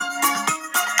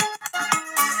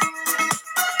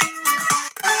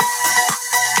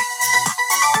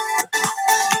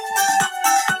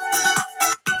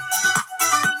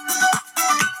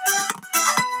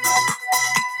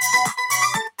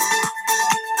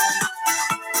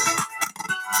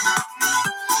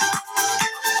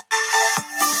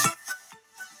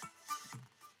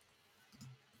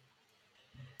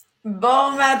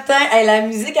Bon matin. Hey, la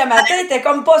musique à matin, t'es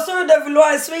comme pas sûr de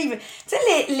vouloir suivre. Tu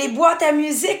sais, les boîtes à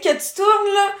musique que tu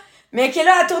tournes, là, mais que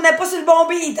là, elle tournait pas sur le bon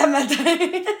beat à matin.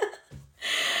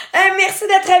 Hey, merci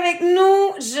d'être avec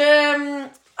nous.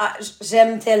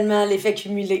 J'aime tellement l'effet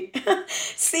cumulé.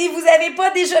 Si vous n'avez pas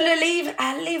déjà le livre,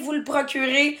 allez vous le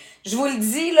procurer. Je vous le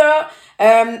dis, là,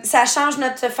 ça change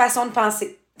notre façon de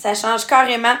penser. Ça change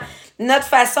carrément notre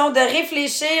façon de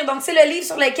réfléchir. Donc, c'est le livre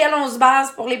sur lequel on se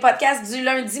base pour les podcasts du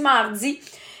lundi, mardi,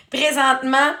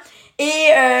 présentement. Et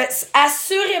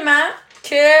assurément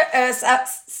que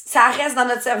ça reste dans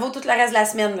notre cerveau tout le reste de la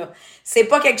semaine. Là. C'est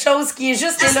pas quelque chose qui est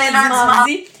juste le lundi,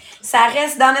 mardi. Ça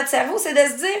reste dans notre cerveau. C'est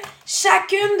de se dire,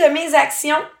 chacune de mes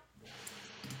actions,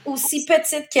 aussi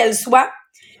petites qu'elles soient,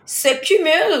 se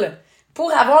cumulent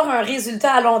pour avoir un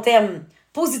résultat à long terme,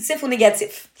 positif ou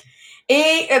négatif.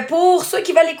 Et pour ceux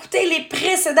qui veulent écouter les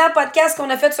précédents podcasts qu'on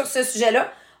a fait sur ce sujet-là,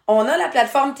 on a la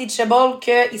plateforme Teachable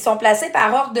qu'ils sont placés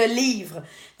par ordre de livres.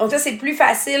 Donc ça, c'est plus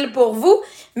facile pour vous.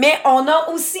 Mais on a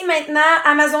aussi maintenant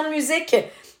Amazon Music.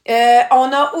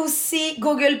 On a aussi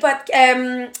Google pas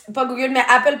Google, mais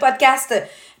Apple Podcast.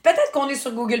 Peut-être qu'on est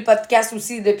sur Google Podcast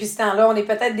aussi depuis ce temps-là. On est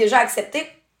peut-être déjà accepté.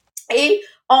 Et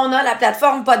on a la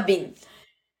plateforme Podbean.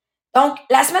 Donc,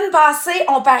 la semaine passée,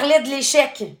 on parlait de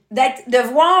l'échec, de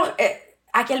voir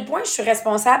à quel point je suis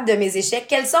responsable de mes échecs.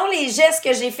 Quels sont les gestes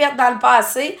que j'ai faits dans le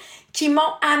passé qui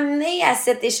m'ont amené à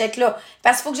cet échec-là?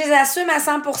 Parce qu'il faut que je les assume à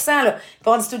 100%. Là. Puis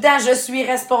on dit tout le temps, je suis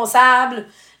responsable,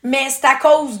 mais c'est à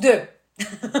cause de.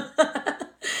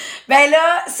 Ben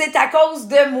là, c'est à cause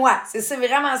de moi. C'est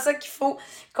vraiment ça qu'il faut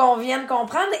qu'on vienne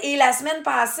comprendre. Et la semaine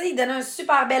passée, il donnait un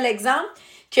super bel exemple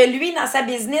que lui, dans sa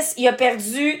business, il a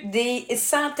perdu des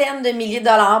centaines de milliers de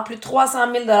dollars, plus de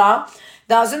 300 000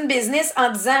 dans une business en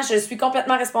disant « Je suis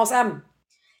complètement responsable ».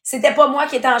 C'était pas moi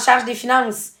qui étais en charge des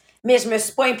finances, mais je me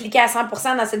suis pas impliquée à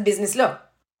 100% dans cette business-là.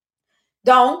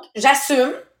 Donc,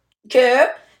 j'assume que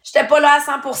j'étais pas là à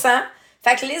 100%.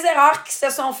 Fait que les erreurs qui se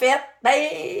sont faites, ben,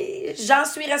 j'en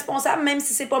suis responsable, même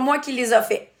si c'est pas moi qui les a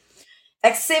fait.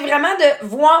 Fait que c'est vraiment de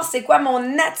voir c'est quoi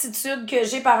mon attitude que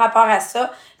j'ai par rapport à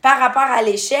ça, par rapport à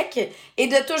l'échec, et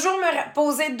de toujours me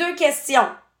poser deux questions.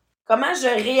 Comment je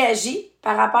réagis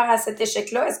par rapport à cet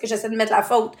échec-là? Est-ce que j'essaie de mettre la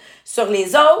faute sur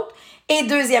les autres? Et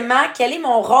deuxièmement, quel est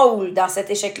mon rôle dans cet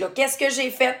échec-là? Qu'est-ce que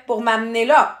j'ai fait pour m'amener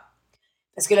là?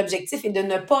 Parce que l'objectif est de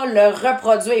ne pas le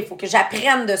reproduire. Il faut que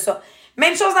j'apprenne de ça.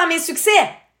 Même chose dans mes succès.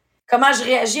 Comment je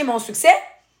réagis à mon succès?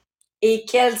 Et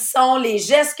quels sont les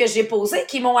gestes que j'ai posés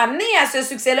qui m'ont amené à ce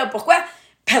succès-là? Pourquoi?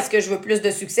 Parce que je veux plus de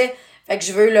succès. Fait que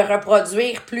je veux le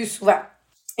reproduire plus souvent.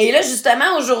 Et là,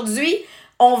 justement, aujourd'hui,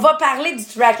 on va parler du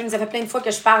tracking. Ça fait plein de fois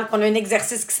que je parle qu'on a un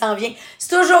exercice qui s'en vient.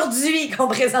 C'est aujourd'hui qu'on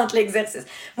présente l'exercice.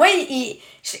 Moi,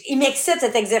 il m'excite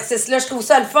cet exercice-là. Je trouve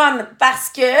ça le fun parce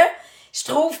que je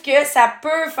trouve que ça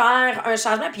peut faire un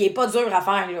changement. Puis il n'est pas dur à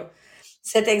faire, là,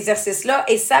 cet exercice-là.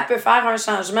 Et ça peut faire un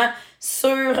changement sur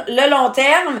le long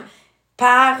terme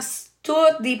par tous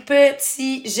des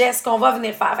petits gestes qu'on va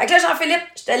venir faire. Fait que là, Jean-Philippe,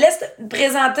 je te laisse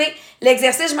présenter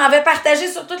l'exercice. Je m'en vais partager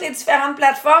sur toutes les différentes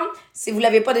plateformes. Si vous ne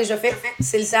l'avez pas déjà fait,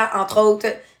 c'est le temps, entre autres,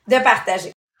 de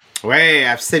partager. Oui,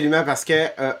 absolument, parce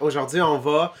que aujourd'hui, on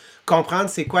va comprendre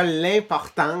c'est quoi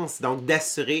l'importance donc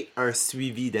d'assurer un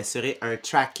suivi, d'assurer un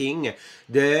tracking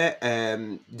de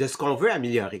ce qu'on veut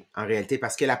améliorer en réalité.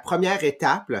 Parce que la première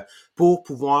étape pour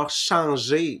pouvoir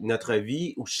changer notre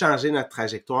vie ou changer notre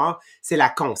trajectoire, c'est la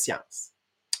conscience.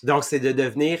 Donc, c'est de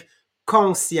devenir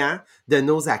conscient de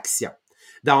nos actions.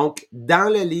 Donc,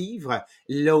 dans le livre,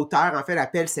 l'auteur, en fait,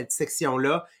 appelle cette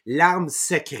section-là « l'arme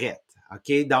secrète ».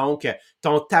 OK? Donc,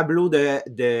 ton tableau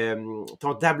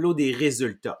ton tableau des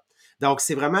résultats. Donc,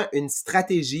 c'est vraiment une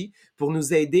stratégie pour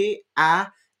nous aider à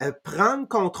prendre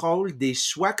contrôle des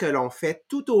choix que l'on fait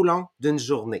tout au long d'une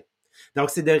journée.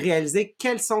 Donc, c'est de réaliser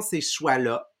quels sont ces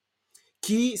choix-là,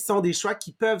 qui sont des choix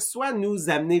qui peuvent soit nous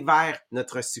amener vers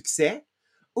notre succès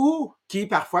ou qui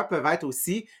parfois peuvent être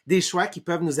aussi des choix qui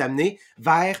peuvent nous amener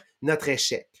vers notre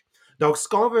échec. Donc, ce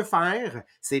qu'on veut faire,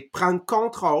 c'est prendre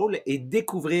contrôle et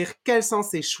découvrir quels sont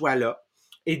ces choix-là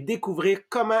et découvrir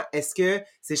comment est-ce que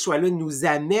ces choix-là nous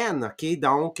amènent, OK,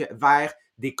 donc vers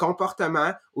des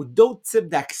comportements ou d'autres types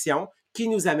d'actions qui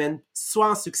nous amènent soit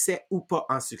en succès ou pas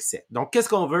en succès. Donc, qu'est-ce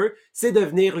qu'on veut? C'est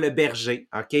devenir le berger,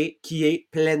 OK, qui est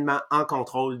pleinement en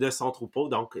contrôle de son troupeau.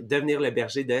 Donc, devenir le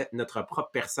berger de notre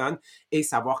propre personne et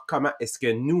savoir comment est-ce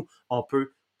que nous, on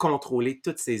peut contrôler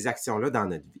toutes ces actions-là dans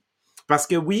notre vie. Parce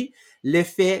que oui,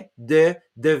 l'effet de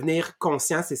devenir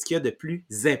conscient, c'est ce qu'il y a de plus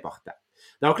important.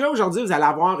 Donc là, aujourd'hui, vous allez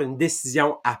avoir une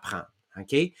décision à prendre,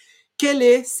 OK? Quelle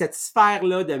est cette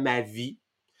sphère-là de ma vie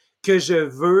que je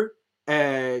veux,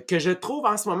 que je trouve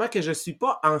en ce moment que je ne suis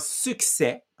pas en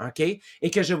succès, OK?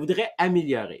 Et que je voudrais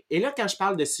améliorer. Et là, quand je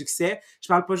parle de succès, je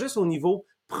parle pas juste au niveau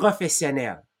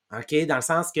professionnel. OK? Dans le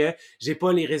sens que j'ai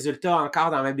pas les résultats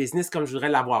encore dans ma business comme je voudrais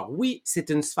l'avoir. Oui, c'est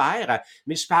une sphère,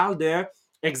 mais je parle de,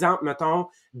 exemple, mettons,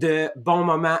 de bons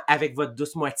moments avec votre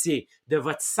douce moitié, de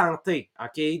votre santé,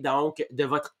 OK? Donc, de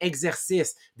votre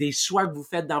exercice, des choix que vous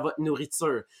faites dans votre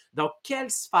nourriture. Donc,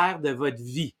 quelle sphère de votre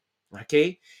vie, OK?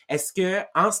 Est-ce que,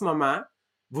 en ce moment,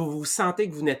 vous vous sentez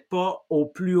que vous n'êtes pas au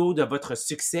plus haut de votre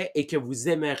succès et que vous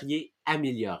aimeriez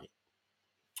améliorer?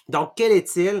 Donc, quel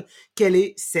est-il? Quelle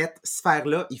est cette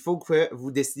sphère-là? Il faut que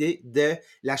vous décidiez de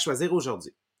la choisir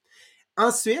aujourd'hui.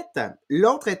 Ensuite,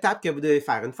 l'autre étape que vous devez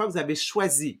faire, une fois que vous avez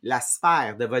choisi la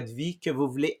sphère de votre vie que vous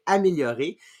voulez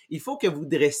améliorer, il faut que vous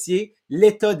dressiez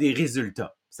l'état des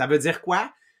résultats. Ça veut dire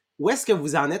quoi? Où est-ce que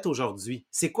vous en êtes aujourd'hui?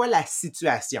 C'est quoi la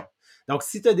situation? Donc,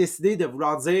 si tu as décidé de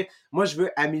vouloir dire, moi, je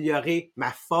veux améliorer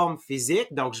ma forme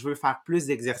physique, donc je veux faire plus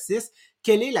d'exercice,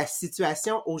 quelle est la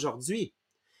situation aujourd'hui?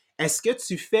 Est-ce que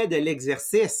tu fais de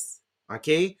l'exercice, OK,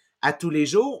 à tous les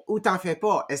jours ou t'en fais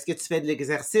pas? Est-ce que tu fais de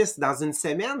l'exercice dans une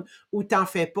semaine ou t'en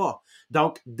fais pas?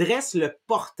 Donc, dresse le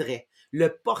portrait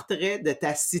de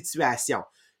ta situation.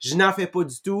 Je n'en fais pas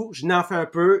du tout, je n'en fais un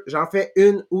peu, j'en fais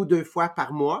 1 ou 2 fois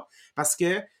par mois parce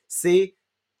que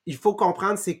il faut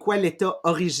comprendre c'est quoi l'état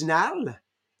original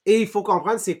et il faut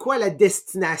comprendre c'est quoi la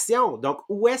destination. Donc,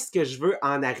 où est-ce que je veux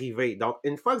en arriver? Donc,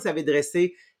 une fois que vous avez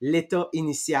dressé l'état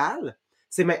initial,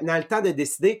 c'est maintenant le temps de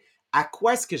décider à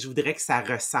quoi est-ce que je voudrais que ça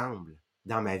ressemble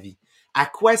dans ma vie. À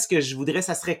quoi est-ce que je voudrais,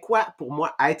 ça serait quoi pour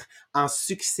moi être en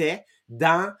succès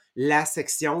dans la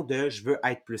section de je veux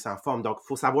être plus en forme. Donc, il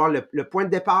faut savoir le point de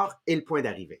départ et le point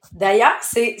d'arrivée. D'ailleurs,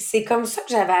 c'est comme ça que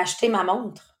j'avais acheté ma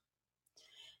montre.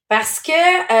 Parce que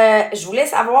je voulais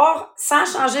savoir, sans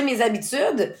changer mes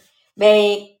habitudes,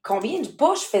 ben combien de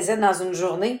pas je faisais dans une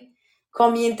journée.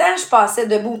 Combien de temps je passais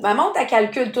debout. Ma montre, elle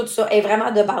calcule tout ça. Elle est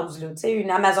vraiment de base, là. Tu sais, une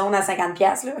Amazon à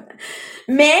 50$, là.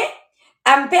 Mais,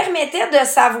 elle me permettait de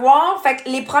savoir, fait que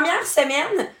les premières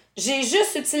semaines, j'ai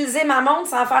juste utilisé ma montre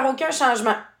sans faire aucun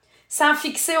changement. Sans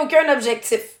fixer aucun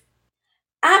objectif.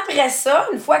 Après ça,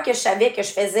 une fois que je savais que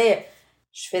je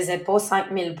faisais pas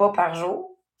 5000 pas par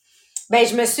jour, ben,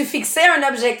 je me suis fixé un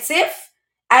objectif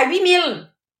à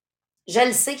 8000. Je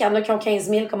le sais qu'il y en a qui ont 15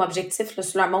 000 comme objectif là,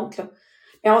 sur leur montre. Là.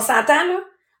 Mais on s'entend, là.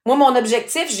 Moi, mon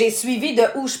objectif, j'ai suivi de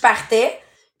où je partais,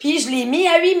 puis je l'ai mis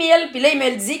à 8000. Puis là, il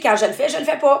me le dit, quand je le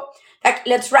fais pas. Fait que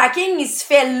le tracking, il se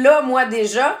fait là, moi,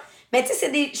 déjà. Mais tu sais, c'est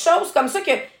des choses comme ça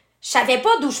que je savais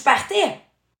pas d'où je partais.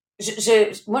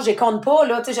 Moi, je compte pas,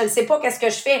 là. Tu sais, je ne sais pas qu'est-ce que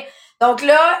je fais. Donc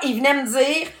là, il venait me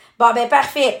dire, bon, ben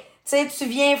parfait. Tu sais, tu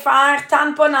viens faire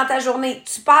tant de pas dans ta journée.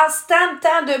 Tu passes tant de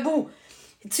temps debout.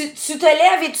 Tu te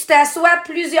lèves et tu t'assois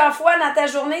plusieurs fois dans ta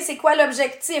journée. C'est quoi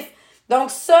l'objectif? Donc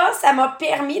ça m'a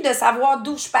permis de savoir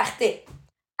d'où je partais.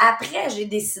 Après, j'ai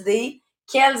décidé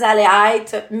quels allaient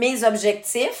être mes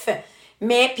objectifs.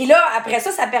 Mais, puis là, après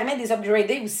ça, ça permet de les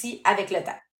upgrader aussi avec le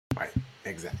temps. Oui,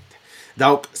 exact.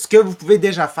 Donc, ce que vous pouvez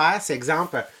déjà faire, c'est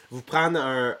exemple, vous prendre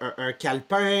un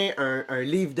calepin, un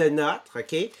livre de notes,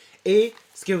 OK? Et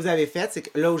ce que vous avez fait, c'est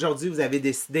que là, aujourd'hui, vous avez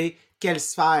décidé quelle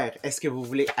sphère est-ce que vous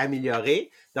voulez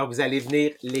améliorer. Donc, vous allez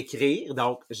venir l'écrire.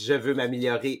 Donc, je veux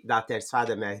m'améliorer dans telle sphère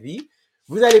de ma vie.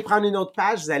 Vous allez prendre une autre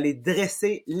page, vous allez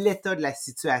dresser l'état de la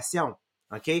situation,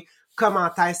 OK?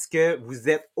 Comment est-ce que vous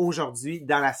êtes aujourd'hui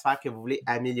dans la sphère que vous voulez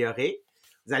améliorer?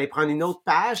 Vous allez prendre une autre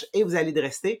page et vous allez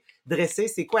dresser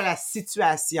c'est quoi la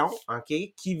situation, OK,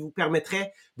 qui vous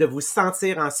permettrait de vous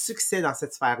sentir en succès dans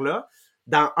cette sphère-là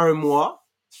dans 1 mois,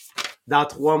 dans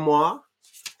 3 mois,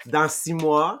 dans 6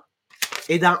 mois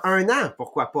et dans 1 an,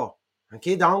 pourquoi pas. OK?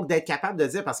 Donc, d'être capable de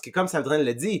dire, parce que comme Sandrine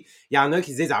le dit, il y en a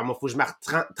qui se disent, ah, moi, il faut que je marque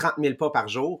 30 000 pas par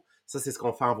jour. Ça, c'est ce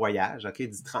qu'on fait en voyage, OK?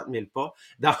 Du 30 000 pas.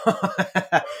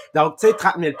 Donc, tu sais,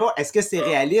 30 000 pas, est-ce que c'est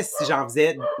réaliste si j'en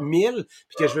faisais 1000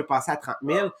 puis que je veux passer à 30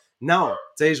 000? Non.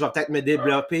 Tu sais, je vais peut-être me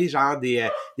développer, genre, des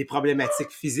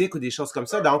problématiques physiques ou des choses comme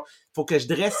ça. Donc, il faut que je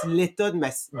dresse l'état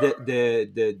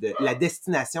de la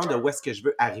destination de où est-ce que je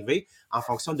veux arriver en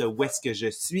fonction de où est-ce que je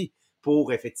suis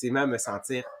pour effectivement me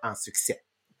sentir en succès.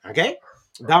 OK?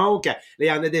 Donc, là, il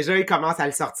y en a déjà, ils commencent à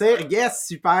le sortir. Yes,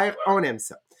 super, on aime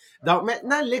ça. Donc,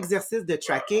 maintenant, l'exercice de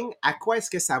tracking, à quoi est-ce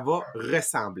que ça va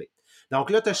ressembler? Donc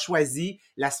là, tu as choisi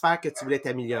la sphère que tu voulais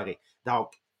t'améliorer.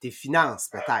 Donc, tes finances,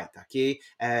 peut-être, OK?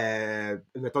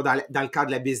 Mettons, dans le cadre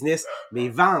de la business, mes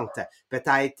ventes,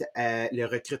 peut-être le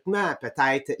recrutement,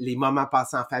 peut-être les moments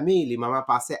passés en famille, les moments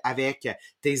passés avec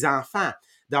tes enfants.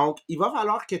 Donc, il va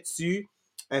falloir que tu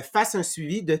fasses un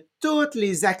suivi de toutes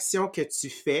les actions que tu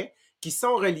fais qui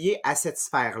sont reliées à cette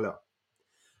sphère-là.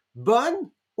 Bonne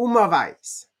ou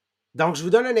mauvaise? Donc, je vous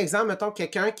donne un exemple, mettons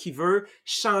quelqu'un qui veut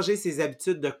changer ses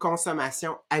habitudes de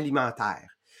consommation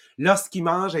alimentaire. Lorsqu'il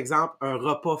mange, exemple, un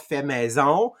repas fait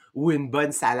maison ou une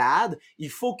bonne salade, il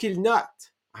faut qu'il note.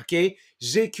 OK?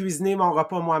 J'ai cuisiné mon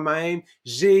repas moi-même,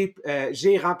 j'ai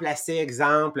remplacé,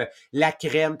 exemple, la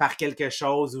crème par quelque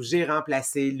chose, ou j'ai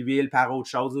remplacé l'huile par autre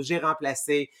chose, ou j'ai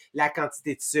remplacé la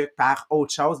quantité de sucre par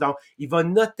autre chose. Donc, il va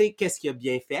noter qu'est-ce qu'il a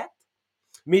bien fait,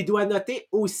 mais il doit noter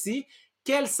aussi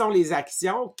quelles sont les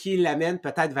actions qui l'amènent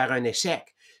peut-être vers un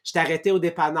échec. Je t'ai arrêté au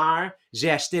dépanneur, j'ai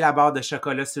acheté la barre de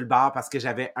chocolat sur le bar parce que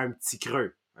j'avais un petit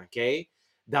creux. OK?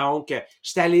 Donc, je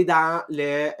suis allé dans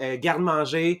le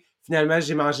garde-manger. Finalement,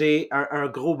 j'ai mangé un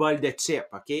gros bol de chips.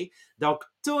 OK? Donc,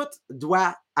 tout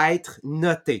doit être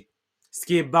noté. Ce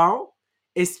qui est bon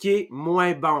et ce qui est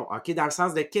moins bon. OK? Dans le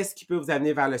sens de qu'est-ce qui peut vous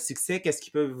amener vers le succès, qu'est-ce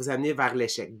qui peut vous amener vers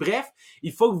l'échec. Bref,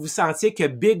 il faut que vous sentiez que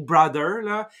Big Brother,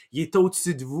 là, il est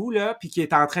au-dessus de vous, là, puis qu'il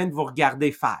est en train de vous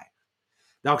regarder faire.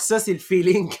 Donc, ça, c'est le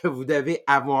feeling que vous devez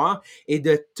avoir et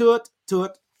de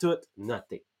tout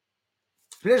noter.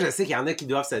 Puis là, je sais qu'il y en a qui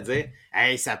doivent se dire «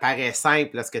 Hey, ça paraît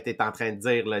simple, là, ce que tu es en train de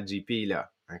dire, là, JP, là.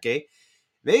 OK? »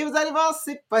 Mais vous allez voir,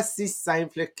 c'est pas si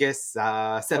simple que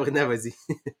ça. Sabrina, vas-y.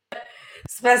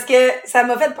 C'est parce que ça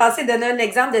m'a fait penser, donner un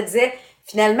exemple de dire,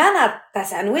 finalement, dans ta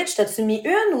sandwich, t'as-tu mis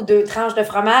 1 ou 2 tranches de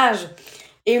fromage?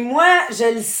 Et moi,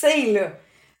 je le sais, là.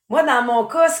 Moi, dans mon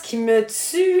cas, ce qui me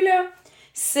tue, là,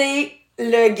 c'est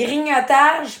le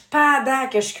grignotage pendant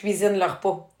que je cuisine le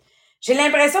repas. J'ai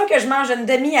l'impression que je mange une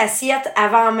demi-assiette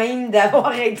avant même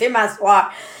d'avoir été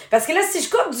m'asseoir. Parce que là, si je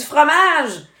coupe du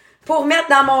fromage pour mettre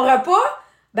dans mon repas,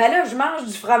 ben là, je mange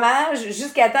du fromage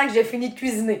jusqu'à temps que j'ai fini de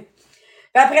cuisiner.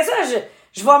 Puis après ça,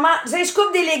 je vais manger, je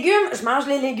coupe des légumes, je mange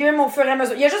les légumes au fur et à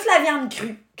mesure. Il y a juste la viande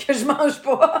crue que je mange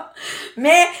pas.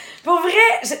 Mais pour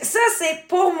vrai, ça c'est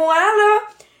pour moi, là,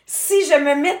 si je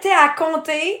me mettais à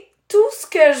compter tout ce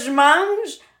que je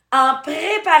mange en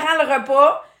préparant le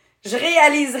repas, je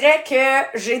réaliserais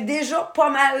que j'ai déjà pas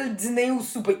mal dîné ou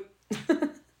soupé.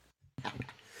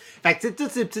 Fait que, tu sais,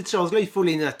 toutes ces petites choses-là, il faut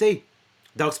les noter.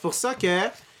 Donc, c'est pour ça que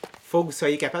faut que vous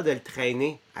soyez capable de le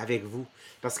traîner avec vous.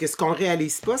 Parce que ce qu'on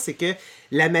réalise pas, c'est que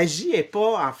la magie est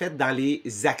pas, en fait, dans les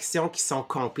actions qui sont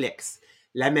complexes.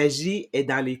 La magie est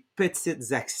dans les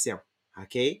petites actions.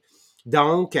 OK?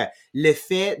 Donc, le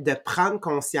fait de prendre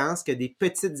conscience que des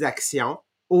petites actions,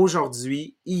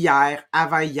 aujourd'hui, hier,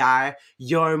 avant-hier, il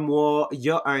y a un mois, il y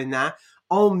a un an,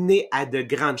 ont mené à de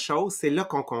grandes choses, c'est là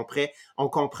on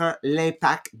comprend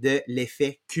l'impact de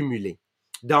l'effet cumulé.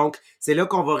 Donc, c'est là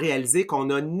qu'on va réaliser qu'on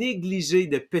a négligé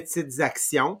de petites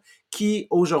actions qui,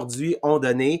 aujourd'hui, ont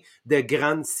donné de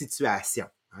grandes situations.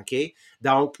 OK?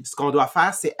 Donc, ce qu'on doit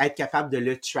faire, c'est être capable de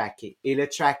le tracker. Et le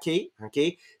tracker, OK,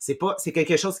 c'est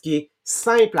quelque chose qui est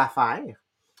simple à faire,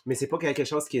 mais c'est pas quelque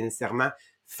chose qui est nécessairement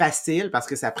facile parce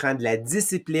que ça prend de la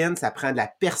discipline, ça prend de la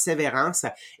persévérance.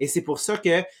 Et c'est pour ça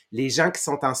que les gens qui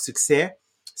sont en succès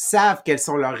savent quels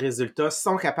sont leurs résultats,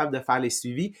 sont capables de faire les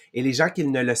suivis. Et les gens qui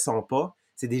ne le sont pas,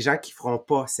 c'est des gens qui feront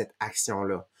pas cette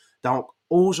action-là. Donc,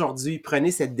 aujourd'hui,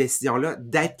 prenez cette décision-là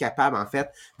d'être capable, en fait,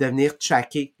 de venir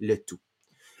tracker le tout.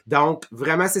 Donc,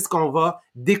 vraiment, c'est ce qu'on va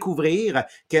découvrir,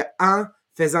 qu'en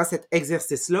faisant cet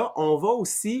exercice-là, on va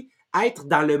aussi être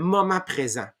dans le moment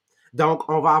présent. Donc,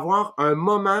 on va avoir un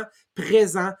moment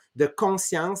présent de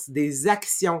conscience des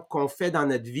actions qu'on fait dans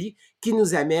notre vie qui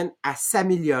nous amènent à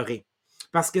s'améliorer.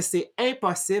 Parce que c'est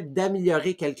impossible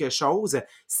d'améliorer quelque chose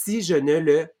si je ne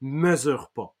le mesure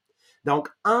pas. Donc,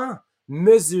 en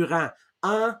mesurant,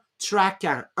 en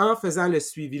trackant, en faisant le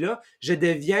suivi-là, je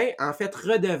deviens en fait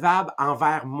redevable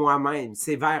envers moi-même.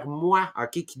 C'est vers moi,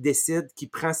 OK, qui décide, qui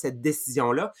prend cette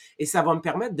décision-là et ça va me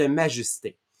permettre de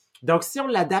m'ajuster. Donc, si on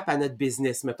l'adapte à notre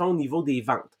business, mettons au niveau des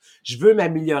ventes, je veux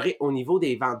m'améliorer au niveau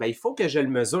des ventes, ben, il faut que je le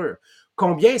mesure.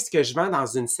 Combien est-ce que je vends dans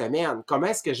une semaine? Comment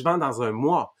est-ce que je vends dans un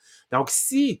mois? Donc,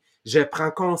 si je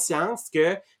prends conscience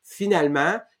que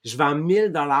finalement, je vends 1 000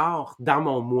 $ dans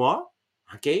mon mois,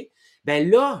 OK? Ben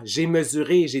là, j'ai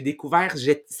mesuré, j'ai découvert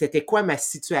c'était quoi ma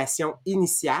situation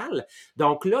initiale.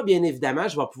 Donc là, bien évidemment,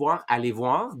 je vais pouvoir aller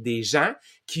voir des gens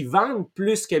qui vendent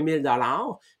plus que 1 000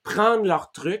 $, prendre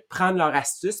leurs trucs, prendre leurs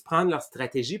astuces, prendre leur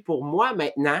stratégie pour moi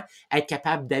maintenant être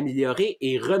capable d'améliorer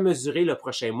et remesurer le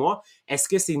prochain mois. Est-ce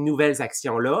que ces nouvelles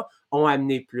actions-là ont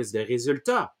amené plus de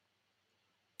résultats?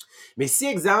 Mais si,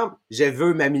 exemple, je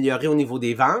veux m'améliorer au niveau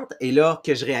des ventes et là,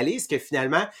 que je réalise que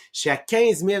finalement, je suis à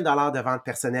 15 000 $ de ventes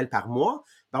personnelles par mois,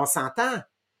 ben on s'entend.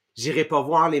 J'irai pas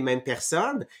voir les mêmes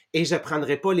personnes et je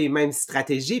prendrai pas les mêmes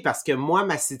stratégies parce que moi,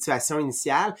 ma situation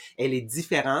initiale, elle est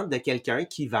différente de quelqu'un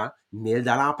qui vend 1 000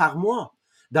 $ par mois.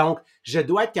 Donc, je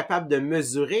dois être capable de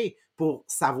mesurer pour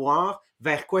savoir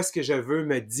vers quoi est-ce que je veux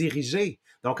me diriger.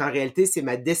 Donc, en réalité, c'est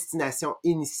ma destination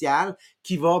initiale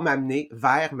qui va m'amener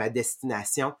vers ma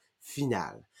destination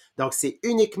finale. Donc, c'est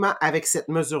uniquement avec cette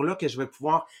mesure-là que je vais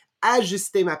pouvoir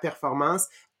ajuster ma performance,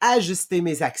 ajuster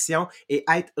mes actions et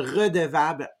être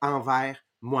redevable envers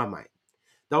moi-même.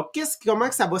 Donc, comment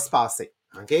que ça va se passer?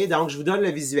 OK? Donc, je vous donne le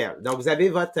visuel. Donc, vous avez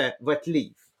votre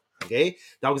livre. OK?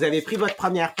 Donc, vous avez pris votre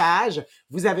première page,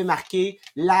 vous avez marqué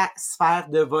la sphère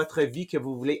de votre vie que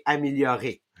vous voulez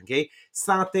améliorer. OK?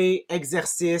 Santé,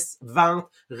 exercice, vente,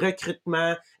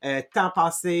 recrutement, temps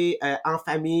passé en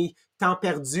famille, temps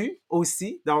perdu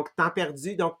aussi. Donc, temps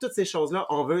perdu. Donc, toutes ces choses-là,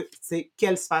 on veut, c'est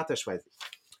quelle sphère tu as choisi.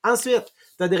 Ensuite,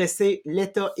 tu as dressé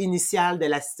l'état initial de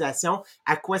la situation,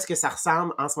 à quoi est-ce que ça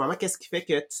ressemble en ce moment, qu'est-ce qui fait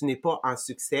que tu n'es pas en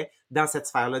succès dans cette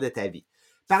sphère-là de ta vie.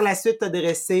 Par la suite, tu as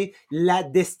dressé la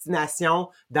destination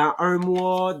dans 1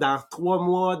 mois, dans 3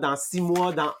 mois, dans 6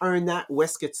 mois, dans 1 an, où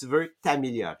est-ce que tu veux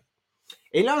t'améliorer.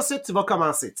 Et là, ensuite, tu vas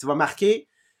commencer. Tu vas marquer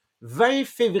 20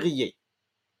 février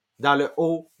dans le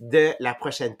haut de la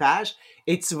prochaine page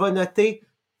et tu vas noter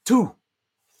tout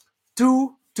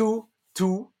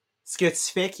ce que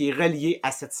tu fais qui est relié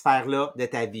à cette sphère-là de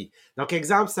ta vie. Donc,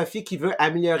 exemple, Sophie qui veut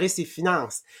améliorer ses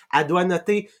finances, elle doit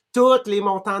noter tous les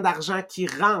montants d'argent qui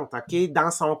rentrent, OK,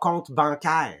 dans son compte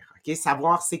bancaire, OK,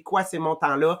 savoir c'est quoi ces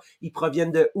montants-là, ils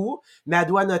proviennent de où, mais elle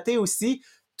doit noter aussi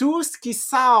tout ce qui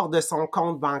sort de son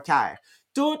compte bancaire.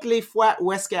 Toutes les fois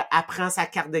où est-ce qu'elle prend sa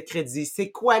carte de crédit,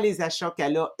 c'est quoi les achats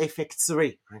qu'elle a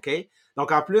effectués, OK?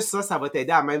 Donc, en plus, ça va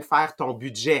t'aider à même faire ton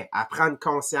budget, à prendre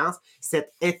conscience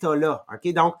cet état-là,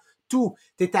 OK? Donc, tout.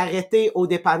 T'es arrêté au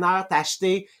dépanneur, t'as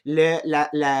acheté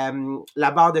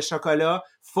la barre de chocolat,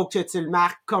 faut que tu le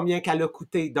marques combien qu'elle a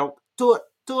coûté. Donc, tout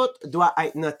doit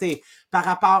être noté par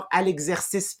rapport à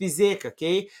l'exercice physique, OK?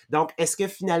 Donc, est-ce que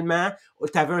finalement,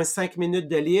 tu avais un 5 minutes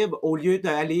de libre au lieu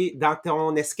d'aller dans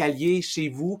ton escalier chez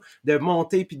vous, de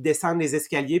monter puis de descendre les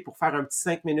escaliers pour faire un petit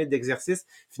 5 minutes d'exercice,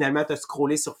 finalement, tu as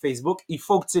scrollé sur Facebook, il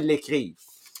faut que tu l'écrives.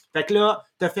 Fait que là,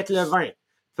 tu as fait le 20.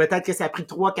 Peut-être que ça a pris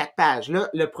 3-4 pages. Là,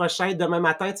 le prochain, demain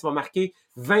matin, tu vas marquer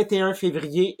 21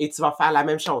 février et tu vas faire la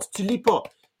même chose. Tu lis pas.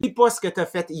 Lis pas ce que tu as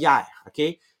fait hier, OK?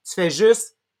 Tu fais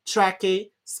juste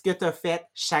tracker ce que tu as fait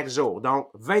chaque jour. Donc,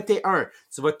 21,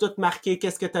 tu vas tout marquer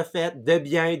qu'est-ce que tu as fait de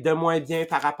bien, de moins bien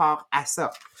par rapport à ça.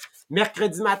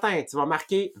 Mercredi matin, tu vas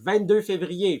marquer 22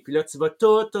 février, puis là, tu vas tout,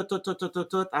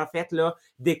 en fait, là,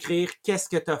 décrire qu'est-ce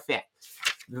que tu as fait.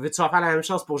 Tu vas faire la même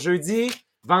chose pour jeudi,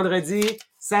 vendredi,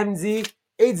 samedi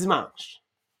et dimanche.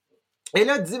 Et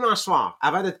là, dimanche soir,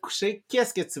 avant de te coucher,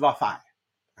 qu'est-ce que tu vas faire?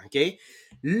 OK?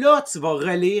 Là, tu vas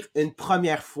relire une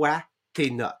première fois tes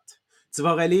notes. Tu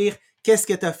vas relire qu'est-ce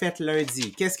que tu as fait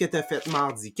lundi, qu'est-ce que tu as fait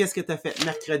mardi, qu'est-ce que tu as fait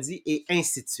mercredi et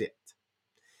ainsi de suite.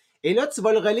 Et là, tu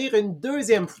vas le relire une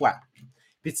deuxième fois.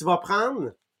 Puis tu vas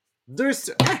prendre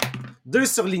deux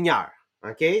surligneurs.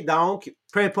 OK? Donc,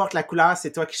 peu importe la couleur,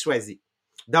 c'est toi qui choisis.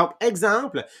 Donc,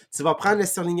 exemple, tu vas prendre le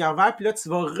surligneur vert, puis là, tu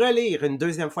vas relire une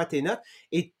deuxième fois tes notes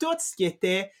et tout ce qui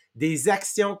était des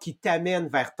actions qui t'amènent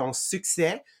vers ton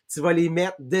succès, tu vas les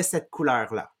mettre de cette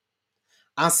couleur-là.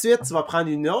 Ensuite, tu vas prendre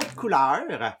une autre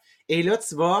couleur et là,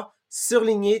 tu vas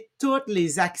surligner toutes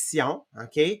les actions,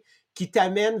 OK, qui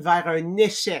t'amènent vers un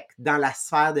échec dans la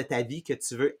sphère de ta vie que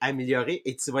tu veux améliorer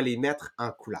et tu vas les mettre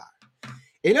en couleur.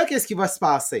 Et là, qu'est-ce qui va se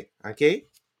passer, OK?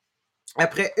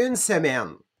 Après une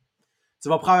semaine, tu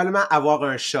vas probablement avoir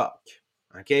un choc,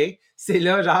 OK? C'est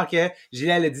là, genre, que Gilles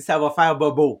a dit, ça va faire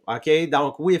bobo, OK?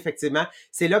 Donc, oui, effectivement,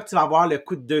 c'est là que tu vas avoir le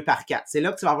coup de 2 par 4. C'est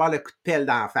là que tu vas avoir le coup de pelle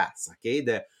d'en face, OK?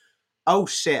 De oh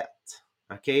shit,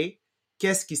 OK?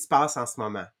 Qu'est-ce qui se passe en ce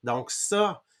moment? Donc,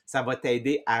 ça va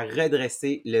t'aider à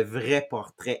redresser le vrai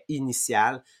portrait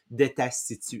initial de ta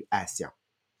situation.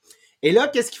 Et là,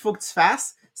 qu'est-ce qu'il faut que tu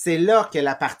fasses? C'est là que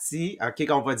la partie, OK,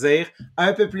 qu'on va dire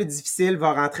un peu plus difficile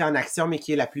va rentrer en action, mais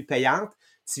qui est la plus payante.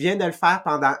 Tu viens de le faire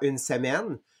pendant une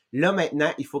semaine. Là,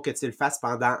 maintenant, il faut que tu le fasses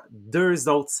pendant 2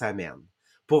 autres semaines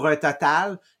pour un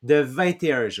total de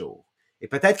 21 jours. Et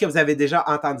peut-être que vous avez déjà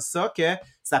entendu ça, que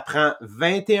ça prend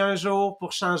 21 jours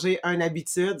pour changer une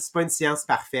habitude. C'est pas une science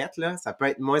parfaite, là. Ça peut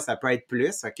être moins, ça peut être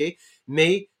plus, OK?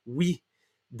 Mais oui.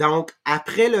 Donc,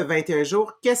 après le 21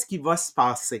 jours, qu'est-ce qui va se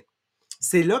passer?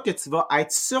 C'est là que tu vas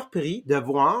être surpris de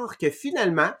voir que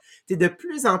finalement, tu es de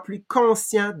plus en plus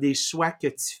conscient des choix que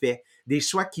tu fais, des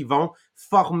choix qui vont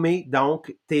former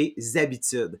donc tes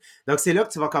habitudes. Donc, c'est là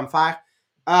que tu vas comme faire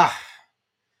 « Ah,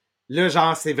 là,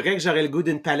 genre, c'est vrai que j'aurais le goût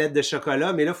d'une palette de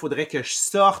chocolat, mais là, il faudrait que je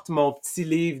sorte mon petit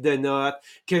livre de notes,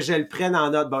 que je le prenne en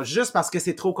note. Bon, juste parce que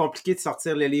c'est trop compliqué de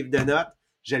sortir le livre de notes,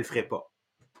 je le ferai pas.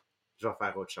 Je vais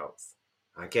faire autre chose.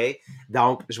 OK?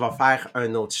 Donc, je vais faire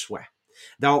un autre choix.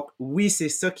 Donc, oui, c'est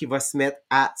ça qui va se mettre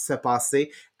à se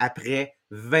passer après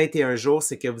 21 jours,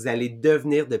 c'est que vous allez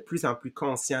devenir de plus en plus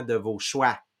conscient de vos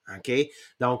choix. OK?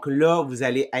 Donc là, vous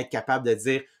allez être capable de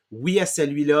dire oui à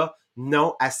celui-là,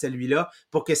 non à celui-là,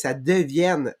 pour que ça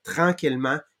devienne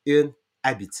tranquillement une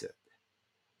habitude.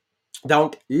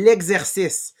 Donc,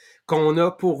 l'exercice qu'on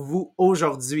a pour vous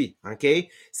aujourd'hui, OK,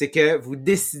 c'est que vous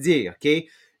décidiez, OK,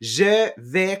 je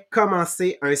vais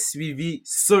commencer un suivi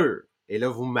sur, et là,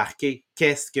 vous marquez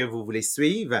qu'est-ce que vous voulez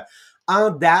suivre, en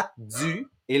date du,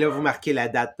 et là, vous marquez la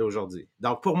date d'aujourd'hui.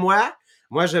 Donc, pour moi,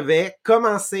 je vais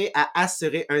commencer à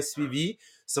assurer un suivi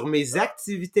sur mes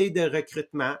activités de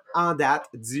recrutement en date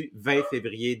du 20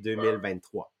 février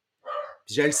 2023.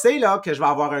 Puis je le sais, là, que je vais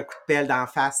avoir un coup de pelle d'en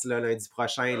face, là, lundi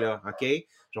prochain, là, OK?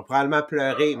 Je vais probablement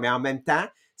pleurer, mais en même temps,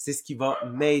 c'est ce qui va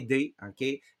m'aider, OK,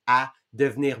 à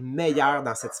devenir meilleur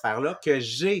dans cette sphère-là que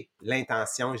j'ai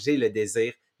l'intention, j'ai le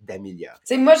désir d'améliorer.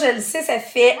 Tu sais, moi, je le sais, ça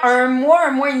fait un mois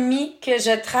et demi que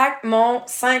je traque mon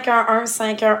 511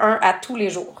 à tous les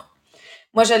jours.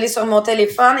 Moi, je l'ai sur mon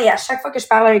téléphone et à chaque fois que je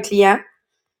parle à un client,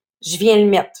 je viens le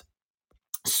mettre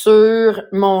sur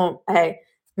mon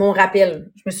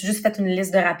rappel. Je me suis juste fait une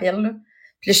liste de rappels, là.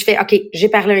 Puis là, je fais, OK, j'ai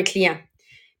parlé à un client.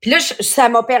 Puis là, ça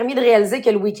m'a permis de réaliser que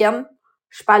le week-end,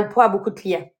 je parle pas à beaucoup de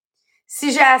clients.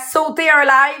 Si j'ai à sauter un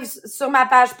live sur ma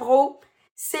page pro,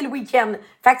 c'est le week-end.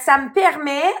 Fait que ça me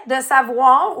permet de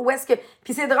savoir où est-ce que...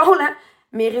 Puis c'est drôle, hein?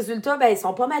 Mes résultats, ben, ils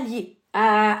sont pas mal liés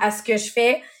à ce que je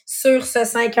fais sur ce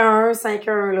 511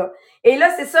 là. Et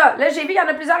là, c'est ça. Là, j'ai vu, il y en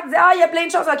a plusieurs qui disent, il y a plein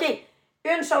de choses. OK,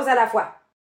 une chose à la fois.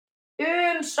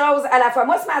 Une chose à la fois.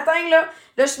 Moi, ce matin, là,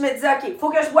 je me dis, OK, il faut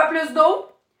que je bois plus d'eau,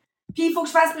 puis il faut que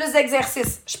je fasse plus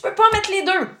d'exercice. Je peux pas mettre les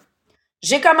deux.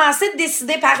 J'ai commencé de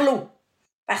décider par l'eau.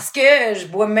 Parce que je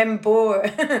bois même pas...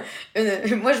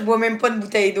 moi, je bois même pas une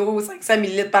bouteille d'eau, 500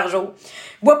 ml par jour.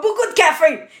 Je bois beaucoup de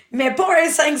café, mais pas un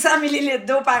 500 ml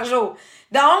d'eau par jour.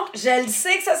 Donc, je le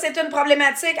sais que ça, c'est une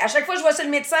problématique. À chaque fois que je vois sur le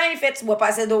médecin, il fait « Tu bois pas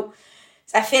assez d'eau ».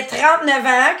 Ça fait 39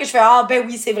 ans que je fais « Ah, ben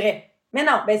oui, c'est vrai ». Mais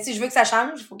non, ben si je veux que ça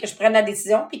change, il faut que je prenne la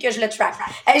décision puis que je le track.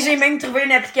 Hey, j'ai même trouvé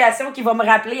une application qui va me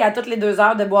rappeler à toutes les 2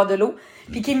 heures de boire de l'eau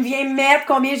puis qui me vient mettre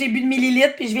combien j'ai bu de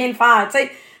millilitres puis je viens le faire, tu sais.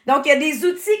 Donc, il y a des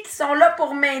outils qui sont là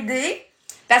pour m'aider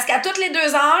parce qu'à toutes les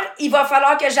 2 heures, il va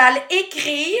falloir que j'aille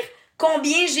écrire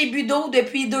combien j'ai bu d'eau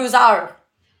depuis 2 heures.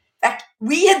 Fait que,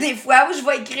 oui, il y a des fois où je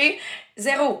vais écrire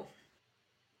 0.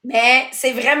 Mais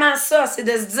c'est vraiment ça, c'est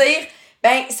de se dire,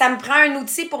 ben, ça me prend un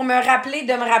outil pour me rappeler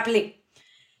de me rappeler.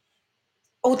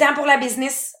 Autant pour la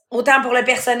business, autant pour le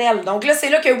personnel. Donc là, c'est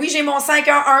là que oui, j'ai mon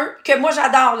 511 que moi,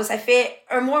 j'adore. Là. Ça fait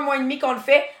un mois et demi qu'on le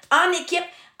fait en équipe.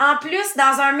 En plus,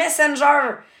 dans un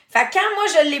messenger. Fait que quand moi,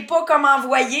 je l'ai pas comme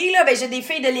envoyé, là, ben, j'ai des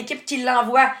filles de l'équipe qui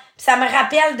l'envoient. Puis ça me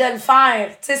rappelle de le faire.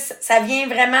 Tu sais, ça vient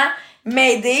vraiment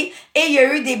m'aider. Et il y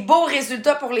a eu des beaux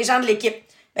résultats pour les gens de l'équipe.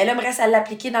 Ben là, il me reste à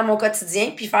l'appliquer dans mon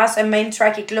quotidien puis faire ce même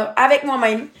tracking-là avec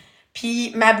moi-même.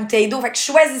 Puis ma bouteille d'eau. Fait que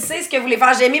choisissez ce que vous voulez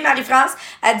faire. J'ai aimé Marie-France.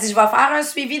 Elle dit, je vais faire un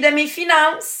suivi de mes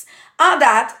finances en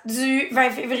date du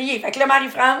 20 février. Fait que là,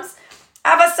 Marie-France,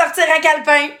 elle va se sortir un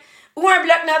calepin ou un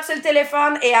bloc-notes sur le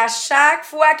téléphone et à chaque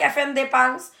fois qu'elle fait une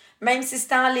dépense, même si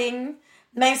c'est en ligne,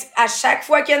 même si, à chaque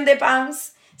fois qu'il y a une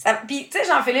dépense, ça... Puis, tu sais,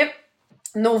 Jean-Philippe,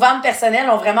 nos ventes personnelles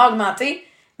ont vraiment augmenté.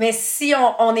 Mais si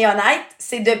on est honnête,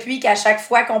 c'est depuis qu'à chaque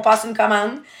fois qu'on passe une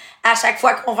commande, à chaque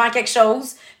fois qu'on vend quelque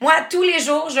chose, moi, tous les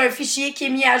jours, j'ai un fichier qui est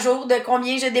mis à jour de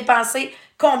combien j'ai dépensé,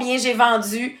 combien j'ai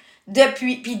vendu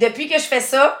depuis. Puis depuis que je fais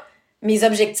ça, mes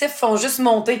objectifs font juste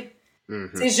monter.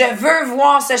 Mm-hmm. Tu sais, je veux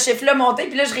voir ce chiffre-là monter.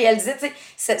 Puis là, je réalisais, tu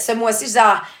sais, ce mois-ci, je disais,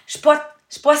 je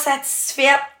suis pas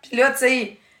satisfaite. Puis là, tu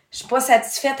sais, je suis pas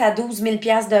satisfaite à 12 000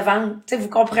 $ de vente. Tu sais, vous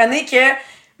comprenez que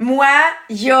moi,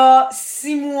 il y a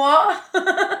 6 mois,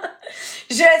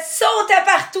 je sautais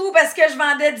partout parce que je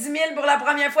vendais 10 000 pour la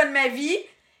première fois de ma vie.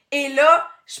 Et là,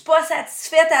 je suis pas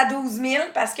satisfaite à 12 000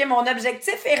 parce que mon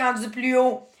objectif est rendu plus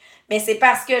haut. Mais c'est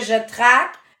parce que je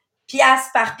traque pièce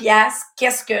par pièce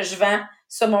qu'est-ce que je vends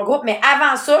sur mon groupe. Mais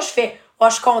avant ça, je fais « Oh,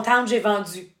 je suis contente, j'ai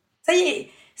vendu ».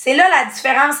 C'est là la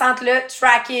différence entre le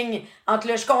tracking, entre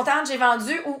le « je suis contente, j'ai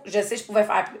vendu » ou « je sais, je pouvais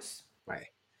faire plus ».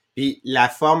 Ouais. Puis la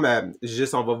forme,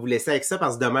 juste on va vous laisser avec ça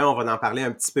parce que demain, on va en parler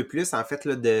un petit peu plus. En fait,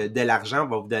 là, de l'argent, on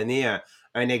va vous donner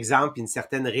un exemple et une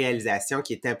certaine réalisation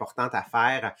qui est importante à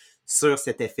faire sur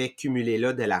cet effet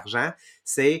cumulé-là de l'argent.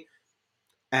 C'est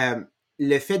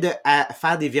le fait de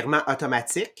faire des virements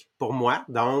automatiques pour moi.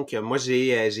 Donc, moi,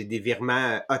 j'ai des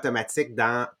virements automatiques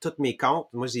dans tous mes comptes.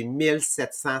 Moi, j'ai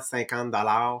 1750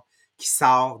 $ qui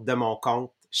sortent de mon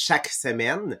compte chaque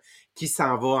semaine, qui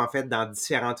s'en va en fait dans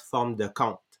différentes formes de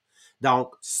comptes.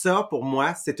 Donc, ça, pour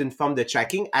moi, c'est une forme de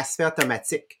tracking. Elle se fait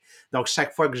automatique. Donc,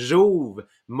 chaque fois que j'ouvre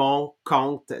mon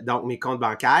compte, donc mes comptes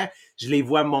bancaires, je les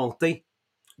vois monter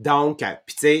Donc,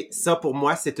 puis tu sais, ça pour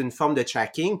moi, c'est une forme de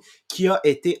tracking qui a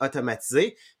été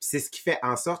automatisée. Puis c'est ce qui fait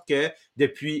en sorte que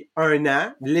depuis un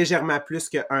an, légèrement plus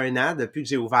qu'un an, depuis que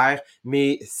j'ai ouvert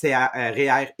mes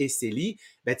REER et CELI,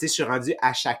 ben tu sais, je suis rendu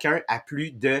à chacun à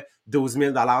plus de 12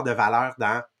 000 de valeur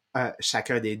dans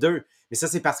chacun des deux. Mais ça,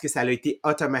 c'est parce que ça a été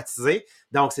automatisé.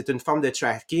 Donc, c'est une forme de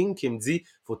tracking qui me dit,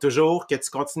 faut toujours que tu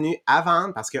continues à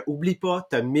vendre parce que oublie pas,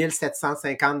 tu as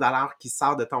 1750 qui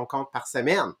sort de ton compte par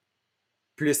semaine.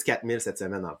 Plus 4000 cette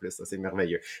semaine en plus, ça c'est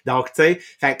merveilleux. Donc, tu sais,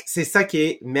 c'est ça qui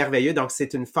est merveilleux. Donc,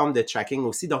 c'est une forme de tracking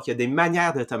aussi. Donc, il y a des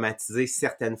manières d'automatiser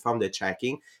certaines formes de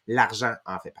tracking. L'argent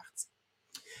en fait partie.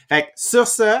 Fait que sur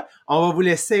ce, on va vous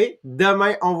laisser.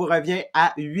 Demain, on vous revient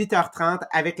à 8h30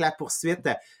 avec la poursuite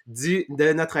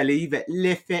de notre livre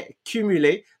L'effet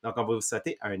cumulé. Donc, on va vous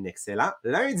souhaiter un excellent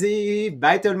lundi.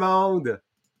 Bye tout le monde!